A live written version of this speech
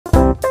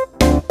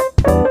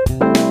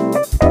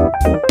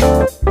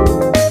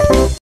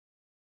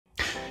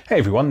Hey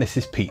everyone, this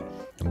is Pete,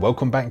 and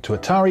welcome back to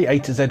Atari A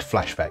to Z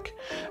Flashback,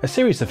 a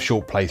series of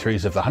short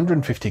playthroughs of the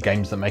 150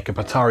 games that make up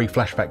Atari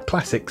Flashback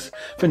Classics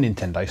for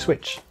Nintendo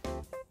Switch.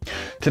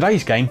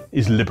 Today's game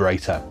is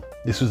Liberator.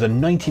 This was a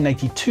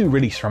 1982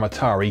 release from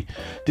Atari,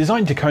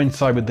 designed to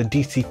coincide with the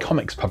DC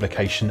Comics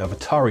publication of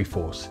Atari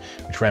Force,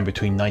 which ran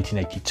between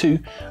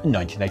 1982 and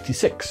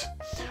 1986.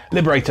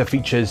 Liberator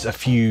features a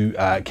few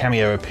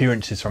cameo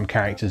appearances from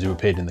characters who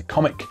appeared in the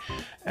comic,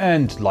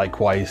 and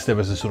likewise there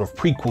was a sort of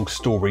prequel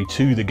story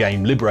to the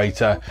game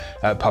Liberator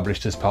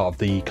published as part of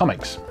the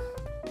comics.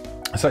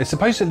 So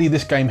supposedly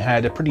this game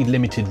had a pretty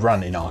limited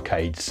run in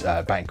arcades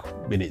back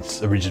in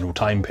its original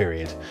time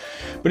period,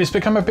 but it's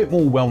become a bit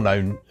more well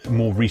known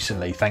more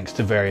recently thanks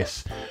to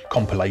various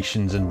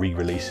compilations and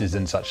re-releases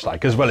and such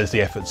like, as well as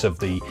the efforts of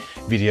the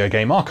video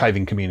game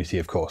archiving community,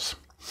 of course.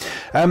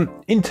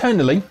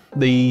 Internally,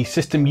 the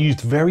system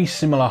used very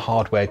similar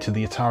hardware to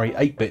the Atari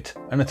 8-bit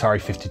and Atari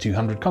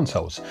 5200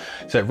 consoles.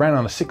 So it ran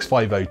on a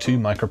 6502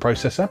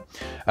 microprocessor,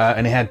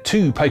 and it had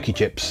two pokey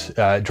chips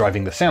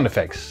driving the sound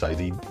effects. So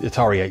the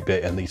Atari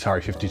 8-bit and the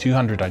Atari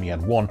 5200 only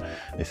had one,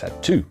 this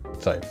had two,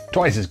 so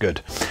twice as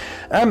good.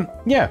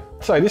 Yeah,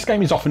 so this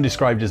game is often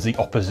described as the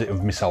opposite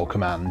of Missile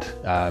Command,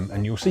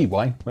 and you'll see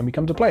why when we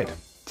come to play it.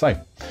 So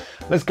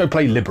let's go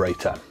play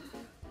Liberator.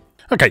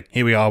 Okay,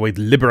 here we are with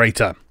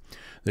Liberator.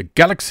 The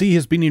galaxy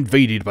has been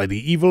invaded by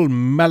the evil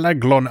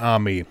Malaglon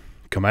army.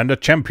 Commander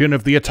Champion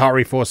of the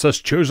Atari Force has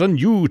chosen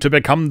you to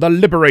become the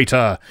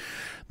Liberator.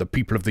 The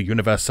people of the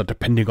universe are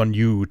depending on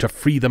you to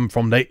free them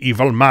from their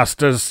evil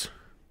masters.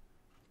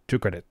 2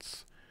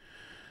 credits.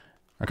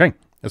 Okay,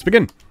 let's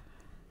begin.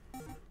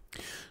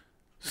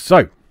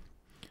 So,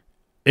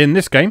 in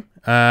this game,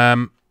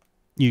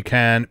 you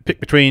can pick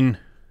between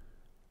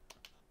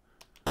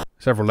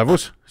several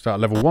levels. Start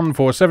at level 1,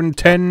 4, 7,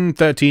 10,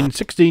 13,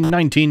 16,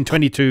 19,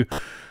 22,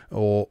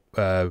 or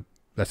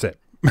that's it.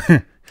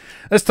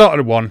 Let's start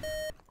at 1.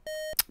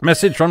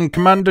 Message from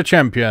Commander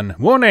Champion.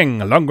 Warning!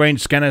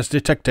 Long-range scanners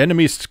detect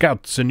enemy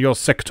scouts in your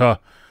sector.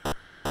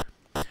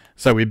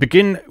 So we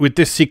begin with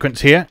this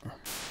sequence here,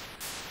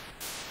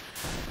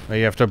 where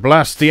you have to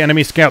blast the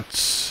enemy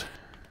scouts.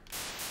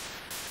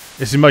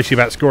 This is mostly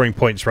about scoring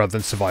points rather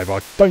than survival.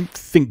 I don't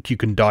think you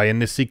can die in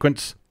this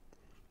sequence.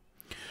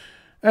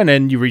 And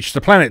then you reach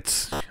the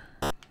planets.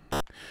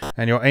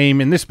 And your aim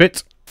in this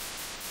bit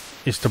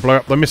is to blow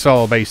up the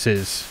missile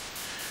bases.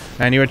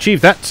 And you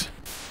achieve that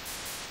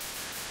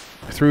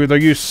through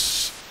the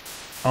use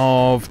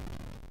of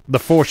the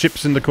 4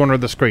 ships in the corner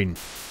of the screen.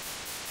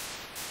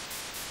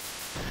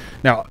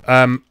 Now,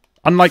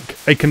 unlike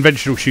a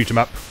conventional shoot 'em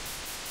up,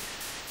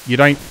 you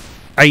don't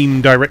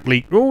aim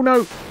directly. Oh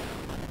no!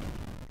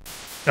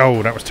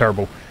 Oh, that was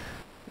terrible.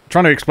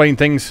 Trying to explain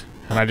things,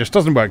 and that just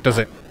doesn't work, does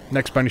it?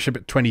 Next bonus ship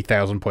at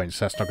 20,000 points.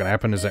 That's not going to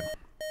happen, is it?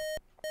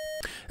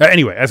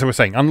 Anyway, as I was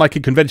saying, unlike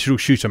a conventional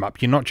shoot 'em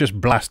up, you're not just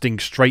blasting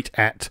straight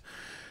at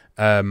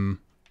the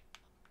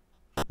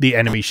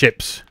enemy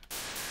ships.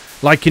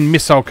 Like in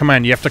Missile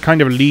Command, you have to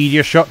kind of lead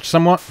your shot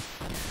somewhat,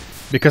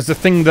 because the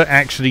thing that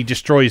actually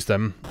destroys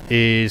them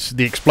is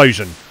the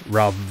explosion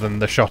rather than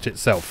the shot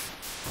itself.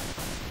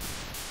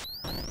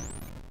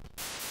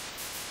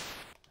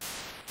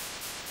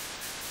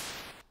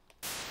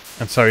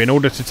 And so in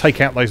order to take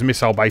out those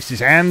missile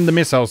bases and the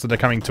missiles that are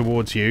coming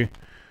towards you,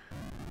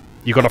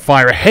 you've got to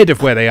fire ahead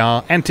of where they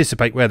are,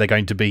 anticipate where they're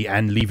going to be,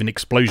 and leave an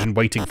explosion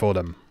waiting for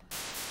them.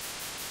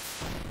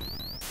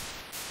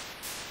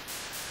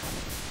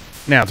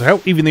 Now, to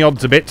help even the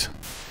odds a bit,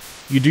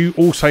 you do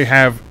also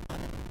have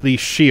these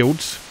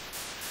shields.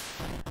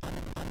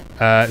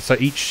 So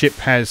each ship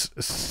has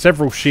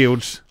several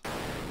shields,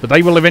 but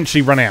they will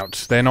eventually run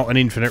out. They're not an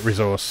infinite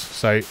resource,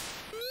 so...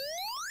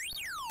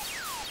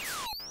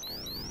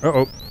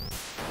 Uh-oh.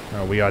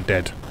 Oh, we are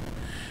dead.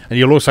 And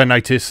you'll also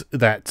notice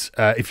that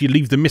if you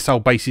leave the missile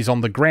bases on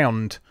the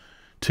ground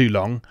too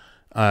long,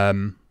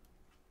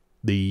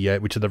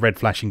 which are the red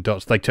flashing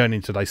dots, they turn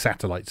into those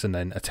satellites and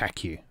then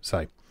attack you.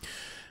 So,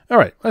 all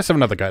right, let's have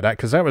another go at that,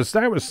 because that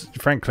was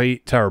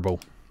frankly terrible.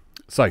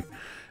 So,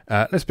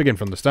 let's begin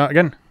from the start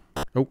again.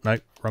 Oh, no,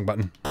 wrong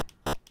button.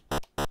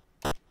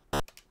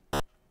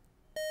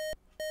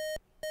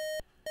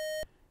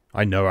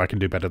 I know I can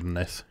do better than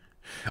this.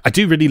 I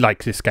do really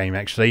like this game,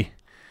 actually.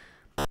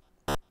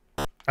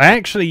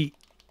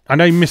 I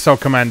know Missile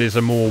Command is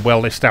a more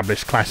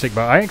well-established classic,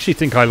 but I actually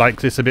think I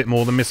like this a bit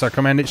more than Missile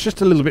Command. It's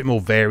just a little bit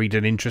more varied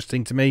and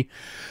interesting to me.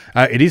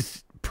 It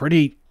is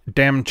pretty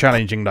damn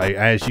challenging, though,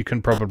 as you can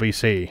probably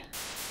see.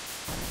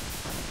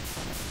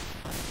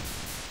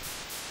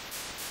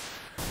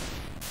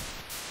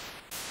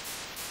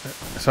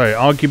 So,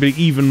 arguably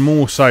even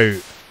more so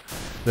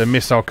than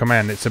Missile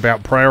Command. It's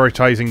about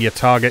prioritising your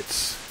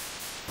targets.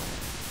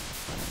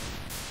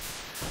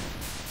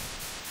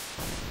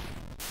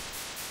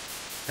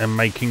 And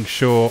making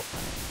sure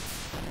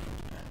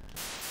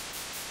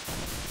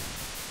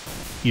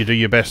you do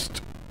your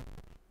best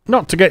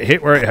not to get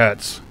hit where it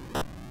hurts.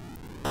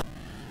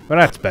 Well,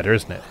 that's better,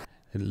 isn't it?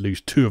 I'll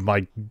lose 2 of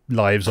my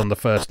lives on the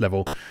first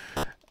level.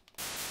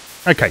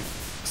 Okay,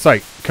 So,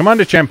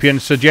 Commander Champion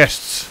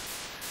suggests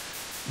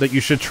that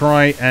you should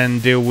try and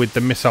deal with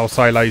the missile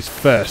silos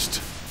first.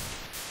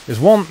 There's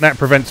one, that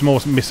prevents more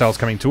missiles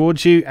coming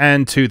towards you,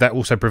 and two, that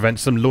also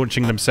prevents them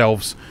launching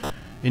themselves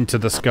into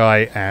the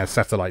sky as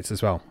satellites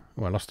as well.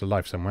 Oh, I lost a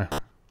life somewhere.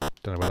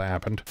 Don't know where that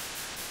happened.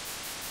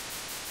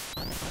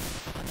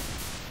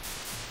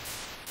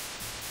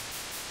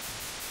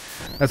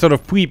 That sort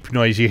of peep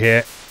noise you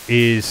hear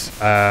is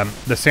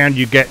the sound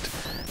you get,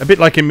 a bit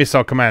like in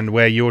Missile Command,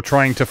 where you're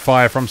trying to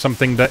fire from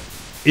something that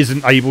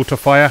isn't able to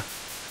fire.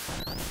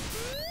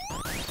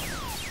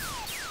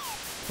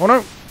 Oh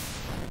no!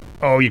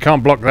 Oh, you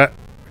can't block that,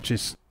 which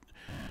is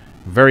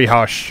very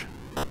harsh.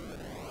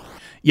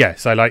 Yeah,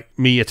 so like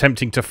me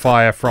attempting to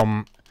fire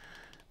from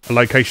a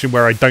location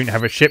where I don't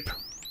have a ship.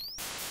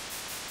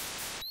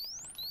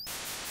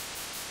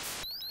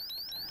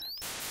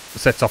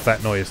 Sets off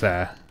that noise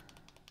there.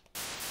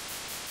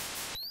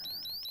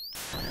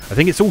 I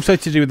think it's also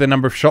to do with the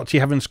number of shots you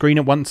have on screen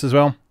at once as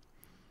well.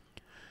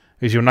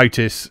 As you'll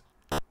notice...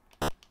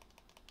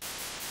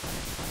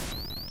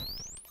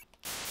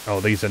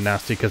 Oh, these are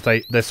nasty because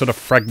they're sort of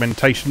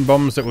fragmentation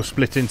bombs that will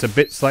split into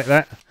bits like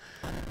that.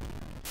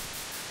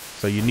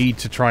 So you need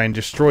to try and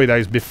destroy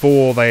those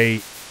before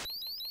they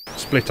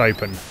split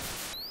open.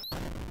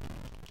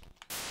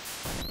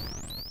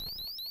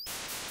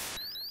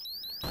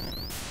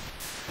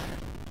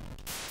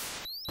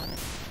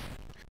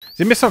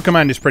 The Missile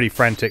Command is pretty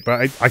frantic,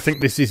 but I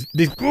think this is...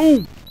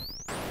 Ooh!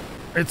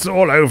 It's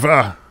all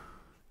over!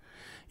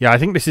 Yeah, I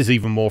think this is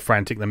even more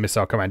frantic than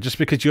Missile Command, just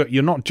because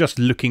you're not just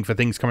looking for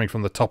things coming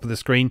from the top of the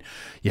screen.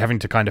 You're having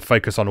to kind of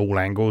focus on all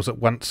angles at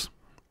once.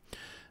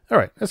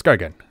 Alright, let's go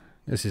again.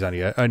 This is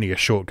only a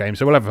short game,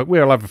 so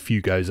we'll have a few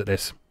goes at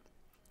this.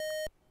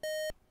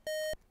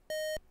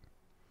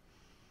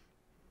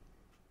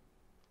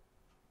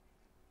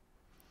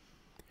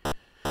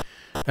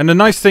 And the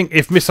nice thing,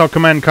 if Missile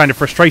Command kind of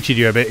frustrated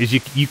you a bit, is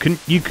you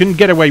can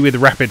get away with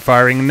rapid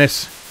firing in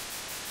this,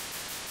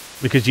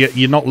 because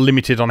you're not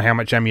limited on how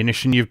much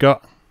ammunition you've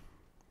got.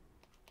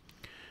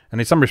 And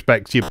in some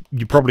respects, you're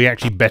probably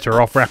actually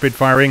better off rapid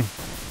firing.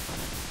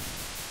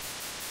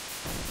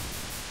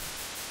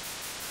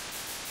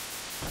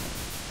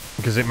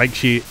 Because it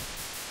makes you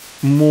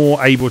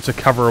more able to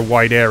cover a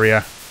wide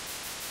area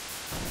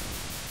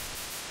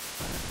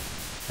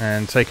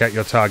and take out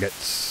your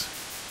targets.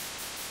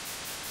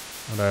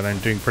 Although I'm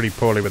doing pretty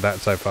poorly with that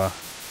so far.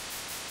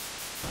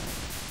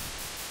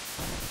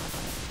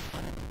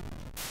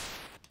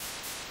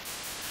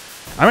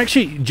 I'm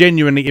actually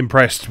genuinely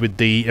impressed with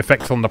the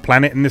effects on the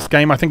planet in this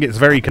game. I think it's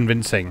very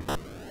convincing.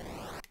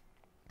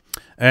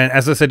 And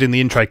as I said in the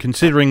intro,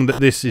 considering that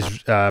this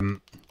is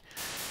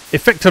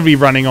effectively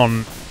running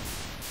on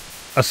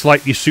a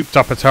slightly souped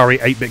up Atari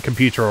 8-bit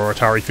computer or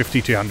Atari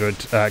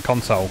 5200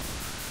 console,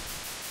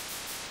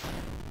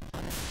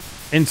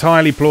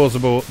 entirely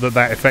plausible that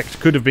that effect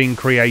could have been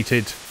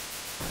created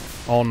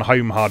on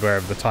home hardware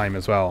of the time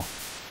as well.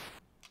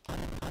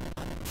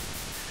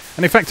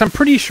 And in fact, I'm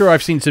pretty sure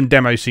I've seen some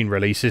demo scene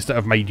releases that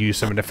have made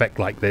use of an effect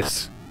like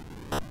this.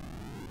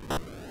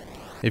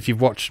 If you've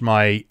watched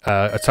my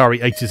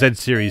Atari A to Z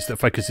series that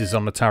focuses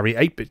on Atari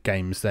 8-bit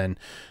games, then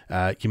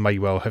you may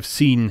well have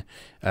seen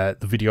the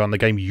video on the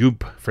game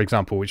Yoop, for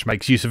example, which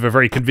makes use of a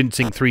very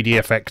convincing 3D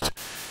effect.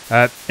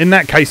 In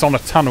that case on a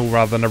tunnel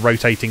rather than a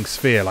rotating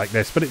sphere like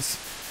this, but it's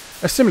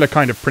a similar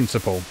kind of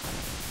principle.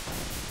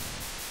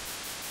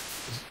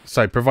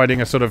 So providing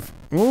a sort of...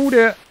 Oh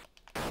dear!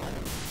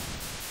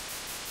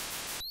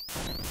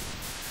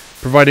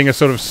 Providing a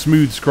sort of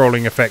smooth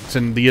scrolling effect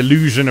and the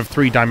illusion of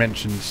 3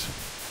 dimensions.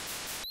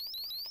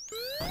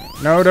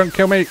 No, don't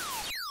kill me!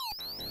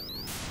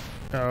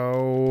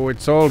 Oh,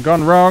 it's all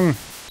gone wrong!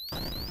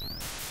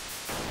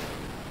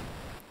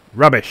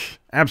 Rubbish.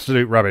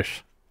 Absolute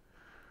rubbish.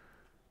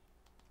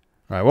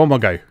 Right, one more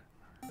go.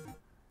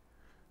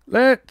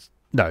 Let's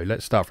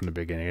start from the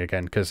beginning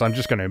again, because I'm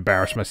just going to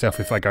embarrass myself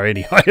if I go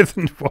any higher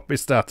than what we're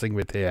starting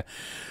with here.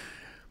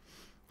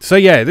 So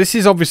yeah, this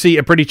is obviously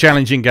a pretty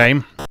challenging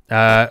game.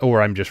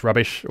 Or I'm just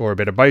rubbish, or a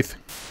bit of both.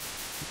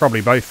 Probably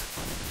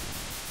both.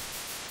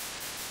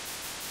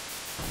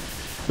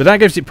 But that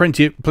gives it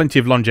plenty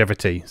of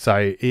longevity.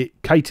 So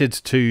it catered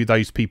to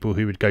those people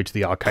who would go to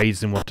the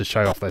arcades and want to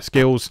show off their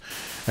skills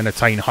and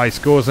attain high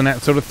scores and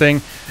that sort of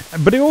thing.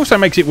 But it also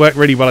makes it work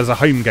really well as a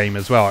home game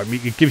as well. I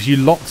mean, it gives you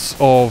lots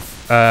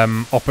of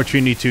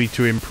opportunity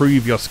to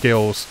improve your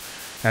skills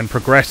and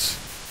progress.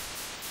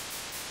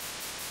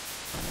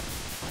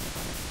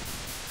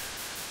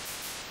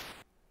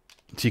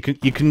 So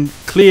you can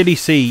clearly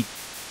see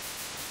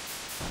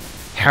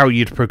how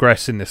you'd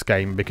progress in this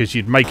game, because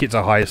you'd make it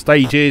to higher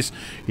stages,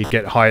 you'd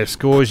get higher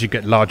scores, you'd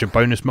get larger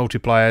bonus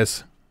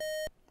multipliers,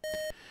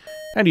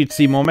 and you'd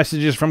see more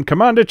messages from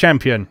Commander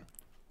Champion.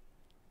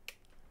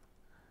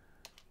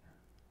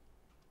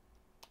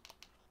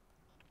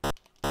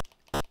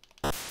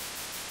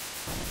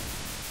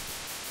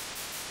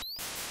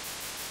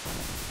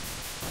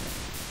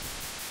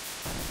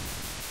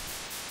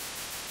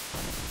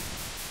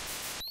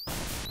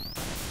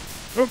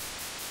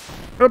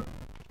 Up.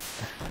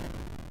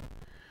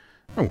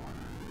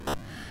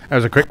 That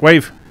was a quick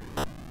wave.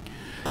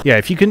 Yeah,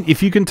 if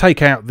you can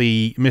take out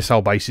the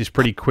missile bases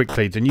pretty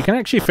quickly, then you can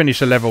actually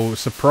finish a level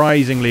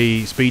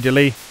surprisingly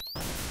speedily.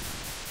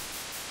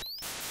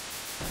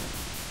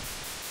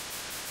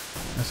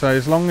 So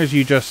as long as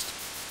you just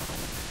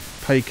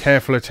pay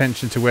careful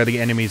attention to where the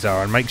enemies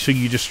are and make sure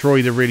you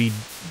destroy the really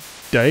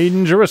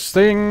dangerous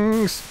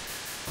things,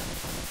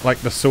 like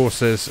the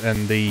saucers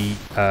and the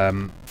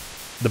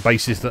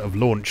bases that have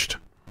launched.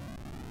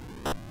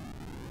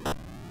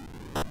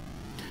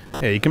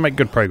 Yeah, you can make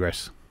good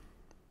progress.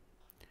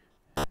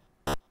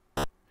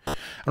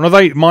 And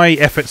although my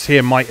efforts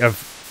here might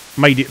have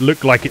made it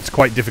look like it's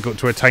quite difficult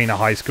to attain a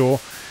high score,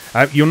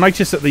 you'll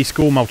notice that the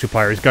score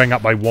multiplier is going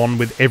up by 1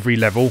 with every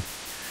level.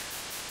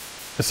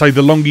 So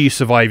the longer you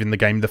survive in the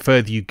game, the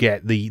further you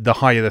get, the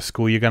higher the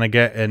score you're going to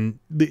get, and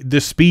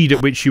the speed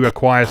at which you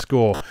acquire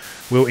score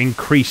will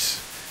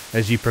increase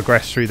as you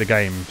progress through the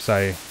game.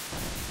 So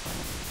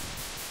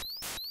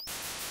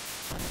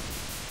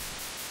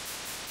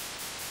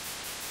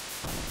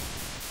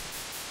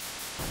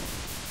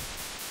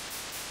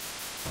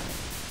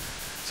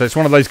it's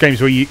one of those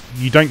games where you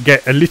don't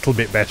get a little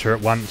bit better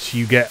at once.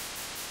 You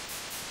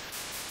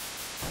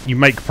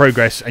make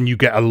progress and you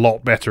get a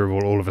lot better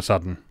all of a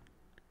sudden.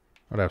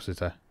 What else is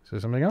there? Is there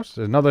something else?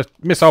 There's another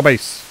missile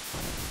base.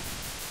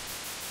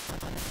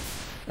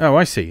 Oh,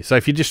 I see. So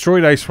if you destroy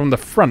those from the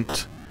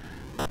front,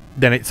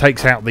 then it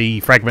takes out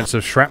the fragments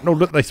of shrapnel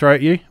that they throw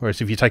at you.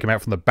 Whereas if you take them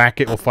out from the back,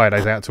 it will fire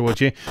those out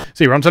towards you.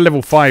 See, we're on to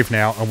level 5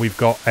 now, and we've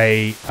got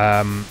a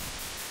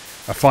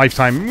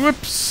 5-time...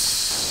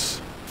 Whoops!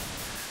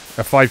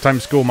 A 5-time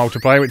score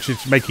multiplier, which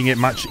is making it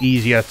much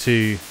easier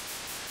to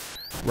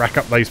rack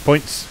up those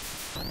points.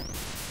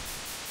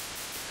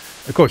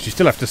 Of course, you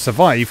still have to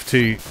survive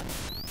to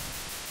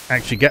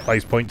actually get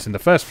those points in the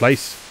first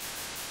place.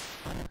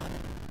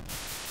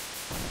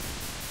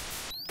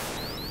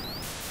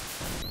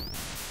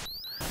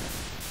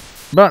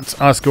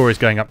 But our score is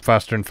going up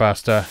faster and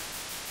faster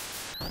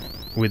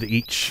with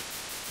each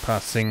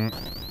passing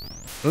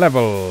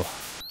level.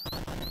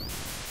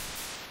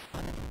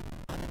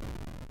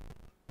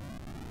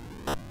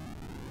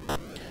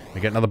 We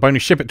get another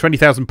bonus ship at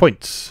 20,000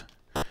 points,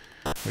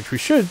 which we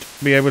should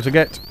be able to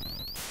get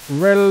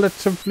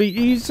relatively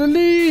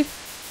easily.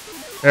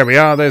 There we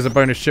are, there's a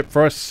bonus ship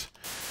for us.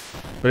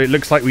 But it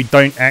looks like we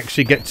don't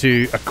actually get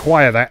to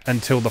acquire that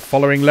until the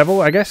following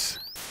level, I guess.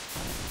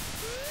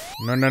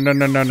 No. None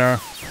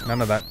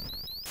of that.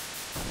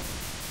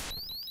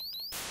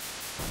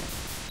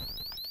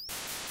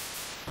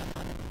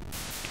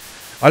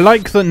 I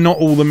like that not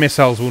all the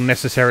missiles will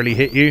necessarily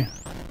hit you.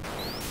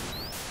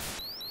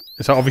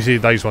 So obviously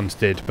those ones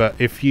did, but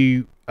if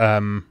you...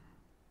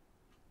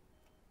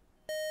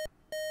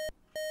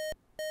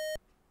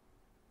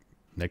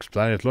 Next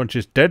planet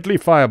launches deadly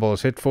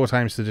fireballs. Hit 4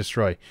 times to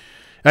destroy.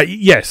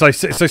 Yes, so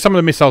some of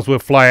the missiles will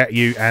fly at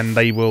you and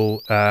they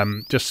will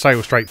just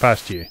sail straight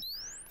past you.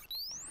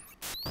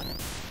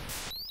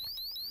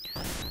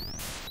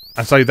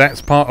 And so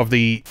that's part of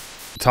the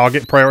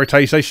target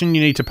prioritization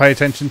you need to pay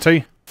attention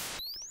to.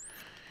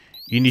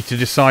 You need to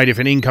decide if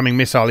an incoming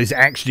missile is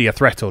actually a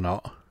threat or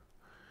not,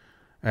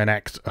 and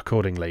act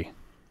accordingly.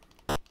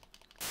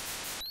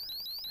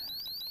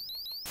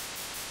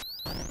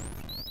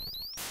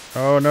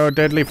 Oh no,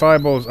 deadly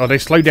fireballs. Oh, they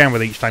slow down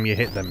with each time you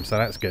hit them, so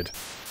that's good.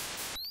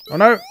 Oh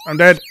no, I'm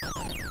dead.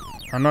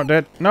 I'm not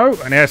dead. No,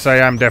 and yes, I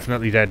am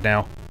definitely dead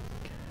now.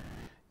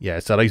 Yeah,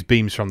 so those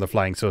beams from the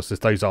flying saucers,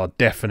 those are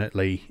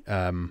definitely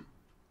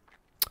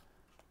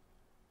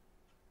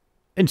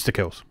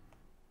insta-kills.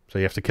 So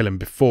you have to kill them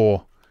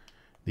before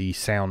the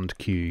sound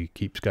cue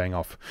keeps going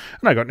off.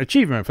 And I got an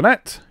achievement for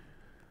that.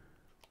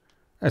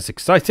 That's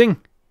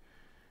exciting.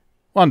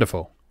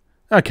 Wonderful.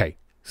 Okay,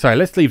 so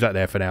let's leave that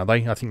there for now, though.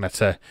 I think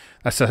that's a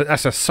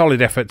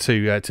solid effort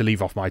to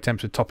leave off my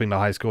attempts at topping the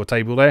high score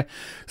table there.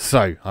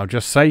 So I'll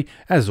just say,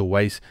 as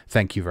always,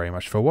 thank you very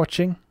much for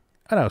watching,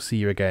 and I'll see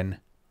you again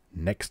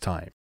next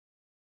time.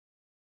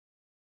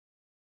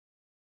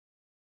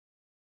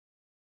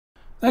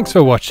 Thanks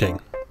for watching.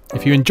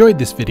 If you enjoyed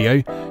this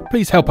video,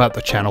 please help out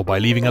the channel by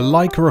leaving a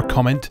like or a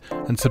comment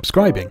and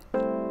subscribing.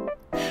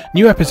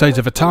 New episodes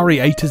of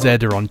Atari A to Z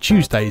are on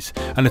Tuesdays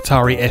and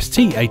Atari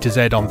ST A to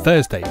Z on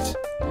Thursdays.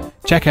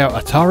 Check out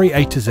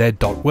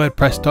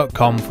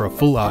atariatoz.wordpress.com for a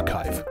full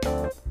archive.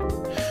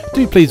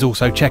 Do please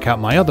also check out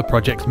my other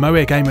projects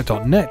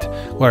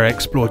moegamer.net, where I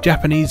explore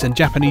Japanese and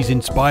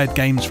Japanese-inspired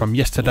games from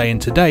yesterday and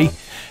today,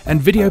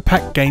 and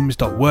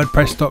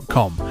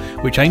videopackgames.wordpress.com,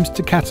 which aims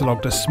to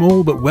catalogue the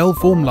small but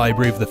well-formed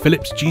library of the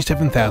Philips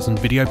G7000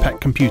 Videopack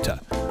computer,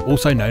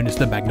 also known as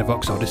the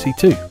Magnavox Odyssey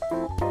 2.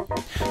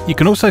 You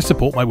can also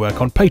support my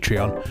work on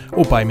Patreon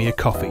or buy me a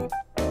coffee.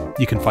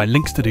 You can find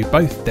links to do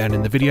both down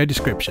in the video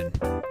description.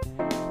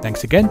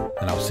 Thanks again,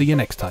 and I'll see you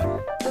next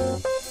time.